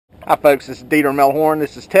Hi folks, this is Dieter Melhorn.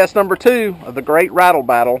 This is test number 2 of the Great Rattle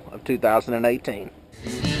Battle of 2018.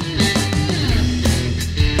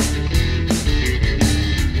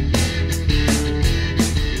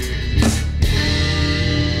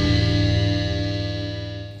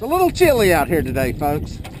 It's a little chilly out here today,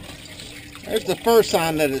 folks. There's the first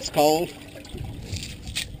sign that it's cold.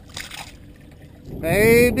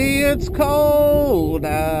 Maybe it's cold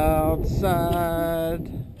outside.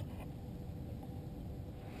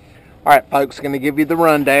 Alright folks, going to give you the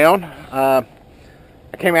rundown. I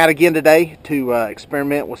came out again today to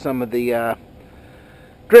experiment with some of the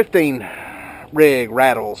drifting rig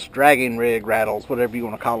rattles, dragging rig rattles, whatever you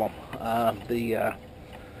want to call them.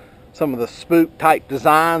 Some of the spook type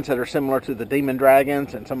designs that are similar to the Demon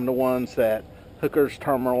Dragons, and some of the ones that Hooker's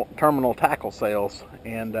Terminal Tackle sells.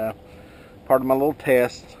 And part of my little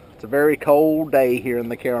test, it's a very cold day here in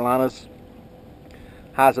the Carolinas.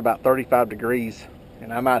 High's about 35 degrees.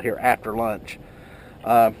 And I'm out here after lunch.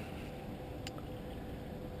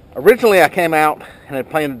 Originally I came out and had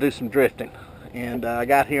planned to do some drifting, and I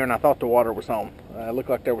got here and I thought the water was on. It looked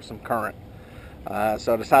like there was some current,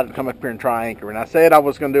 so I decided to come up here and try anchor. And I said I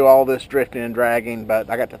was going to do all this drifting and dragging, but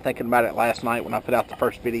I got to thinking about it last night when I put out the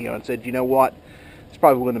first video and said, you know what, it's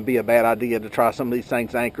probably going to be a bad idea to try some of these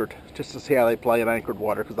things anchored, just to see how they play in anchored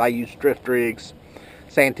water, because I use drift rigs,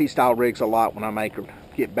 Santee style rigs a lot when I'm anchored,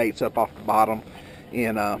 get baits up off the bottom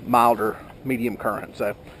in a milder medium current.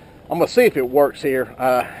 So I'm gonna see if it works here.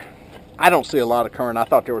 I don't see a lot of current. I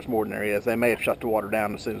thought there was more than there is. They may have shut the water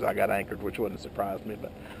down as soon as I got anchored, which wouldn't surprise me,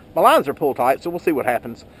 but my lines are pull tight, so we'll see what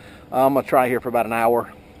happens. I'm gonna try here for about an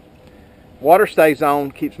hour. Water stays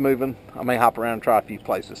on, keeps moving. I may hop around and try a few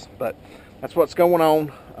places, but that's what's going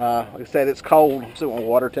on. Like I said, it's cold. Let's see what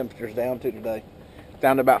water temperature's down to today. It's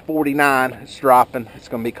down to about 49. It's dropping. It's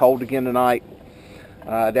gonna be cold again tonight.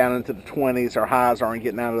 Down into the 20s. Our highs aren't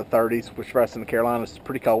getting out of the 30s, which for us in the Carolinas is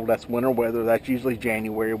pretty cold. That's winter weather. That's usually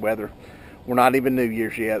January weather. We're not even New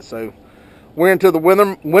Year's yet, so we're into the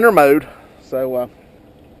winter mode. So I'm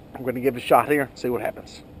going to give it a shot here and see what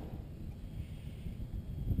happens.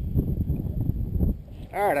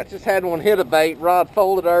 All right, I just had one hit a bait. Rod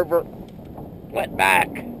folded over, went back.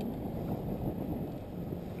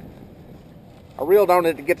 I reeled on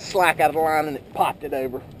it to get the slack out of the line, and it popped it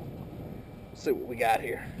over. See what we got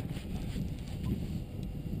here.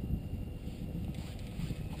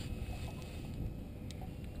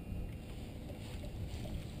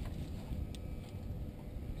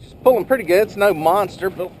 Just pulling pretty good. It's no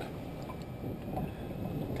monster, but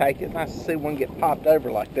take it. Nice to see one get popped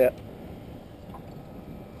over like that.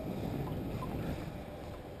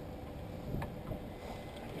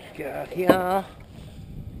 Got here.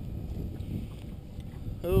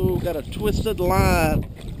 Oh, got a twisted line.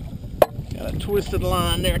 Got a twisted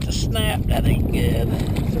line there to snap. That ain't good.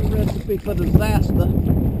 It's a recipe for disaster.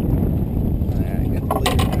 Alright, got the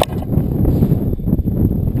leader.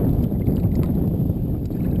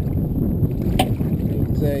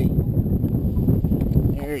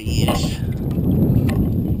 There he is.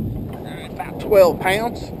 Alright, about 12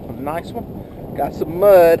 pounds. A nice one. Got some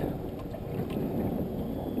mud.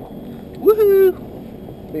 Woohoo!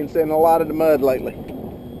 Been seeing a lot of the mud lately.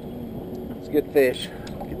 It's a good fish.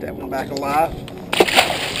 That one back alive.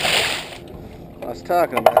 I was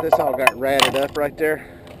talking about this, all got ratted up right there.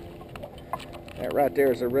 That right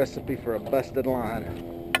there is a recipe for a busted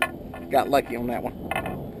line. Got lucky on that one.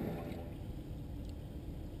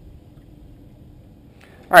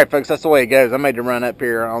 Alright folks, that's the way it goes. I made the run up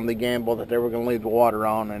here on the gamble that they were going to leave the water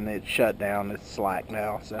on, and it shut down. It's slack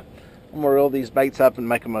now, so I'm going to reel these baits up and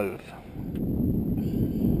make a move.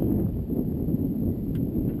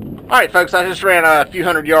 Alright folks, I just ran a few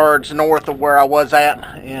hundred yards north of where I was at,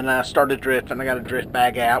 and I started drifting. I got a drift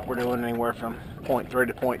bag out. We're doing anywhere from 0.3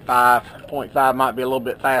 to 0.5. 0.5 might be a little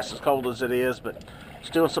bit fast, as cold as it is, but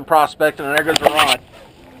just doing some prospecting, and there goes the rod.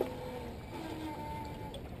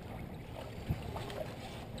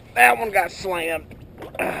 That one got slammed.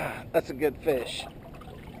 That's a good fish.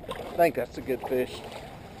 I think that's a good fish.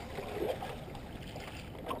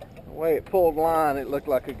 The way it pulled line, it looked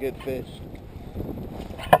like a good fish.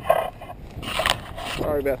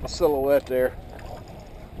 Sorry about the silhouette there.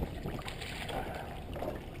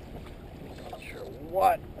 Not sure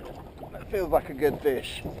what. That feels like a good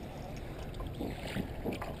fish.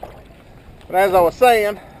 But as I was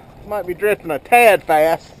saying, might be drifting a tad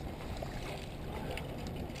fast.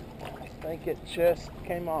 I think it just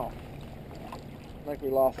came off. I think we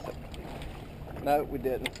lost it. No, we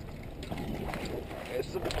didn't.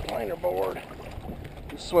 It's the planer board.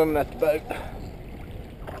 Just swimming at the boat.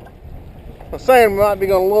 I was saying we might be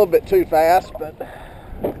going a little bit too fast, but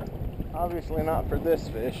Obviously not for this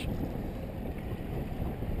fish.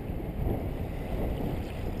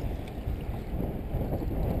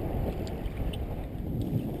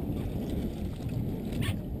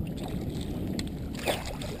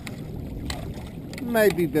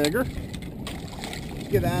 Maybe bigger.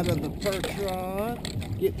 Get out of the perch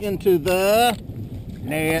rod. Get into the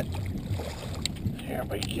net. There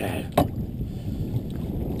we go.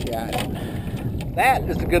 Got it. That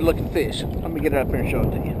is a good looking fish. Let me get it up here and show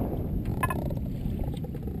it to you.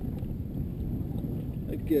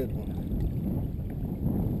 A good one.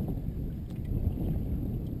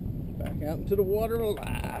 Back out into the water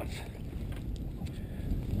alive.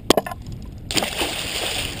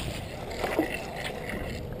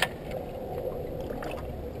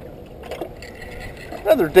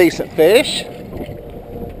 Another decent fish.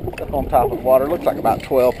 Up on top of the water. Looks like about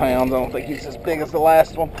 12 pounds. I don't think he's as big as the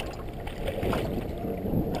last one.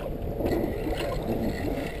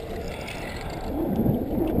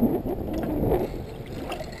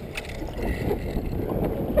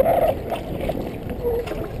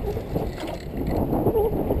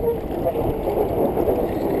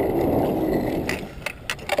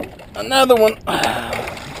 Another one.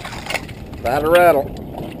 About a rattle.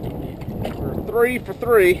 We're 3 for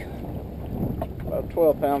 3. About a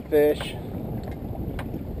 12-pound fish.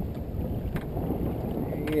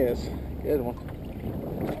 There he is. Good one.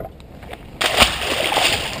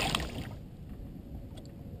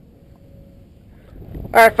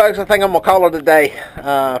 Alright folks, I think I'm going to call it a day.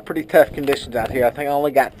 Pretty tough conditions out here. I think I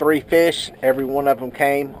only got 3 fish. Every one of them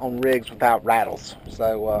came on rigs without rattles.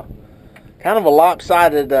 So, kind of a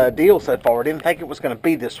lopsided deal so far. I didn't think it was going to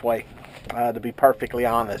be this way, to be perfectly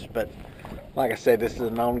honest. But like I said, this is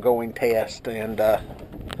an ongoing test and a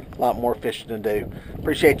lot more fishing to do.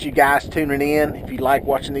 Appreciate you guys tuning in. If you like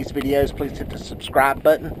watching these videos, please hit the subscribe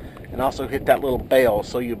button and also hit that little bell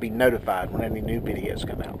so you'll be notified when any new videos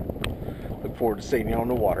come out. Look forward to seeing you on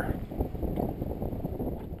the water.